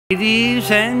Ladies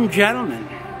and gentlemen,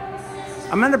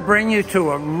 I'm going to bring you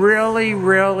to a really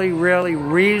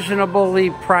reasonably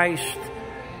priced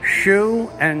shoe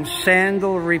and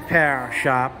sandal repair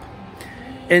shop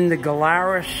in the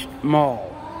Galleria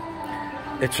Mall.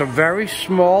 It's a very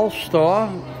small store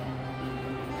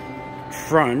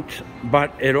front,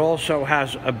 but it also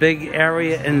has a big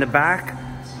area in the back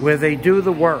where they do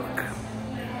the work.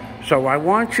 So I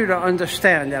want you to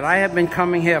understand that I have been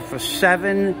coming here for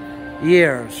 7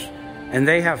 years, and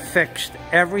they have fixed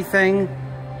everything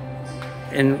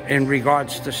in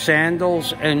regards to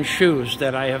sandals and shoes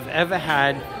that I have ever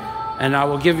had, and I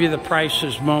will give you the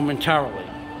prices momentarily.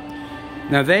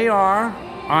 Now, they are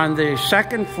on the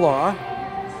 2nd floor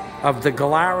of the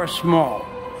Galleria Mall,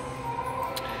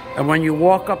 and when you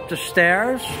walk up the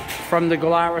stairs from the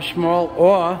Galleria Mall,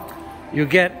 or you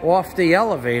get off the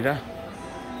elevator,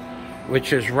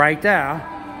 which is right there,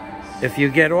 if you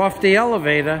get off the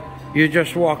elevator, you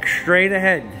just walk straight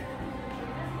ahead,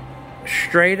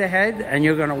 and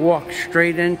you're going to walk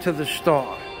straight into the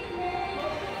store.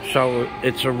 So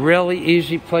it's a really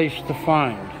easy place to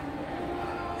find.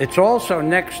 It's also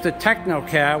next to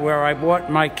Technocare, where I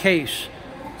bought my case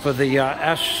for the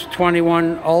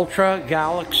S21 Ultra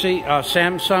Galaxy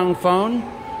Samsung phone,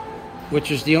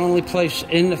 which is the only place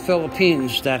in the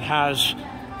Philippines that has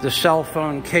the cell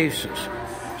phone cases.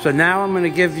 So now I'm going to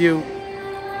give you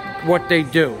what they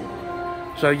do.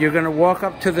 So you're going to walk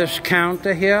up to this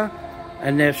counter here,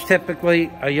 and there's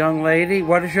typically a young lady.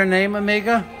 What is your name,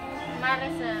 amiga?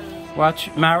 Marisol. What's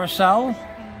Marisol?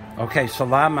 Okay,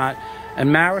 salamat. And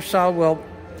Marisol will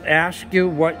ask you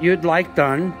what you'd like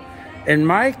done. In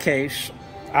my case,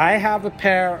 I have a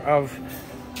pair of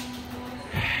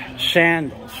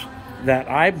sandals that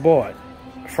I bought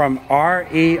from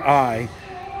REI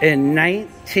in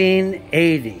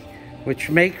 1980, which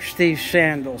makes these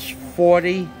sandals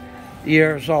 40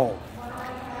 years old.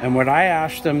 And what I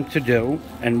asked them to do,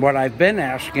 and what I've been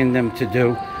asking them to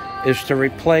do, is to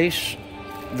replace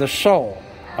the sole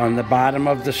on the bottom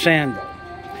of the sandal.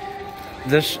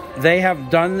 They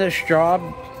have done this job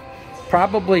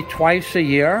probably twice a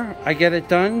year. I get it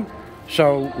done.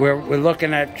 So we're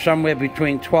looking at somewhere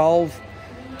between 10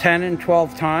 and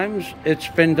 12 times it's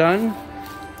been done.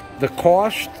 The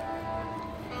cost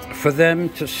for them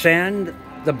to sand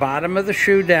the bottom of the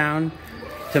shoe down,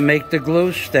 to make the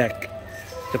glue stick,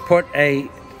 to put a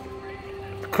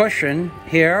cushion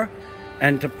here,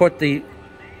 and to put a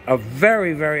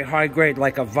very high grade,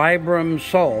 like a Vibram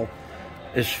sole,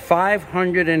 is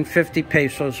 550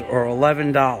 pesos or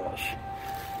 $11.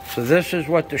 So this is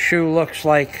what the shoe looks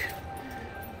like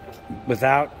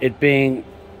without it being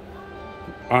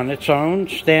on its own,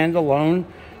 standalone.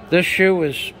 This shoe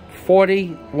is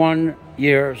 41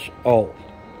 years old,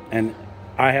 and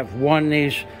I have worn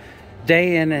these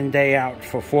day in and day out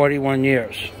for 41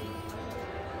 years.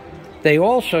 They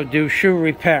also do shoe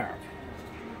repair.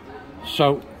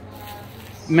 So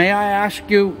may I ask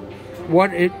you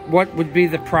what would be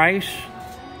the price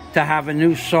to have a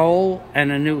new sole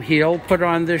and a new heel put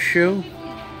on this shoe?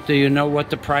 Do you know what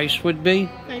the price would be?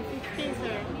 550,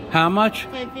 sir. How much?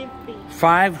 550.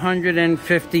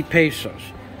 550 pesos.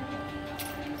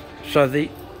 So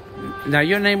now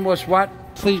your name was what?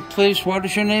 Please, what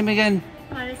is your name again?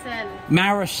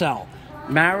 Marisol.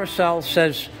 Marisol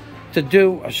says to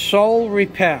do a sole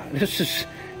repair. This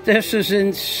is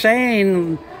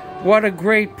insane. What a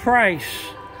great price.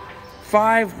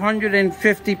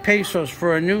 550 pesos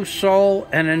for a new sole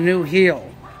and a new heel.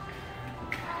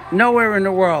 Nowhere in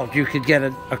the world you could get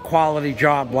a quality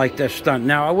job like this done.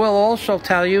 Now, I will also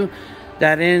tell you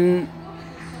that in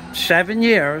 7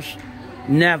 years,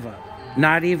 never,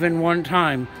 not even one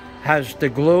time, has the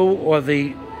glue or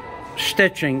the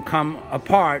stitching come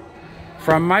apart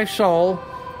from my sole,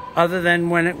 other than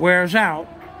when it wears out,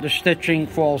 the stitching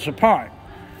falls apart.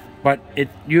 But it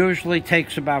usually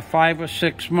takes about 5 or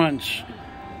 6 months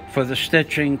for the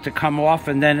stitching to come off,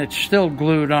 and then it's still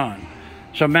glued on.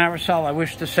 So Marisol, I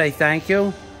wish to say thank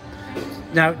you.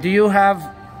 Now,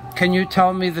 can you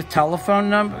tell me the telephone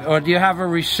number, or do you have a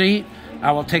receipt?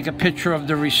 I will take a picture of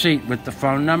the receipt with the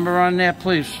phone number on there,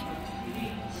 please.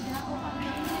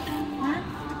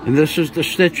 And this is the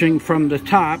stitching from the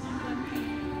top,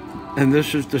 and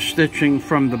this is the stitching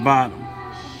from the bottom.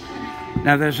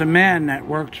 Now, there's a man that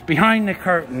works behind the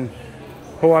curtain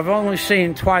who I've only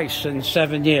seen twice in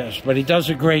 7 years, but he does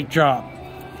a great job.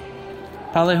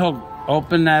 Palihog,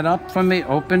 open that up for me.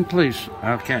 Open, please.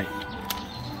 Okay.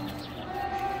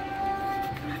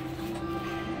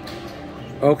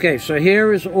 Okay, so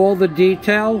here is all the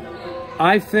detail.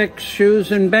 I fix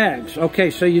shoes and bags. Okay,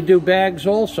 so you do bags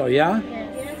also, yeah?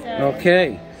 Yes, sir.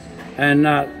 Okay. And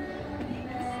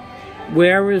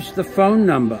where is the phone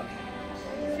number?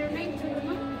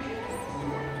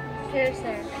 Here,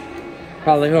 sir.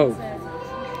 Paliho.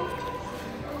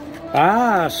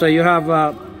 Ah, so you have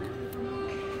a...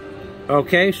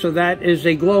 Okay, so that is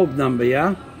a globe number,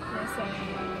 yeah? Yes,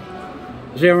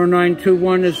 sir.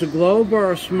 0921 is a globe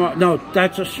or a smart? No,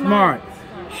 that's a smart.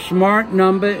 Smart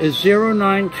number is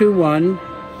 0921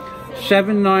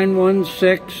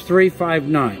 7916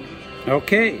 359.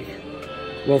 Okay.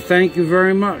 Well, thank you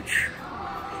very much.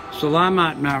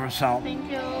 Salamat, Marisol. Thank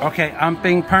you. Okay,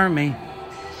 amping permi.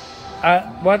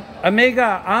 What?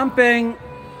 Amiga, amping.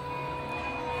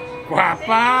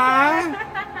 Guapa.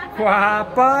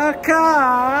 Guapa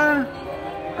ka.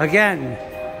 Again.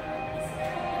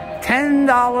 $10,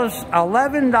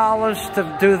 $11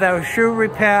 to do their shoe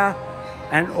repair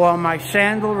or my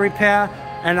sandal repair,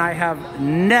 and I have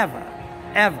never,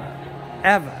 ever,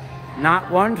 ever,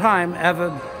 not one time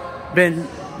ever been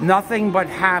nothing but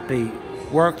happy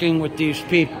working with these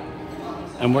people.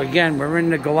 And we're in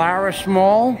the Galleria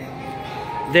Mall.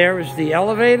 There is the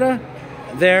elevator.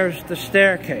 There's the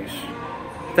staircase.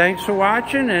 Thanks for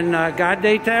watching, and God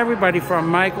day to everybody from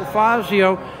Michael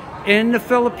Fazio in the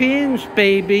Philippines,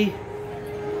 baby.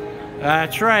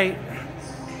 That's right.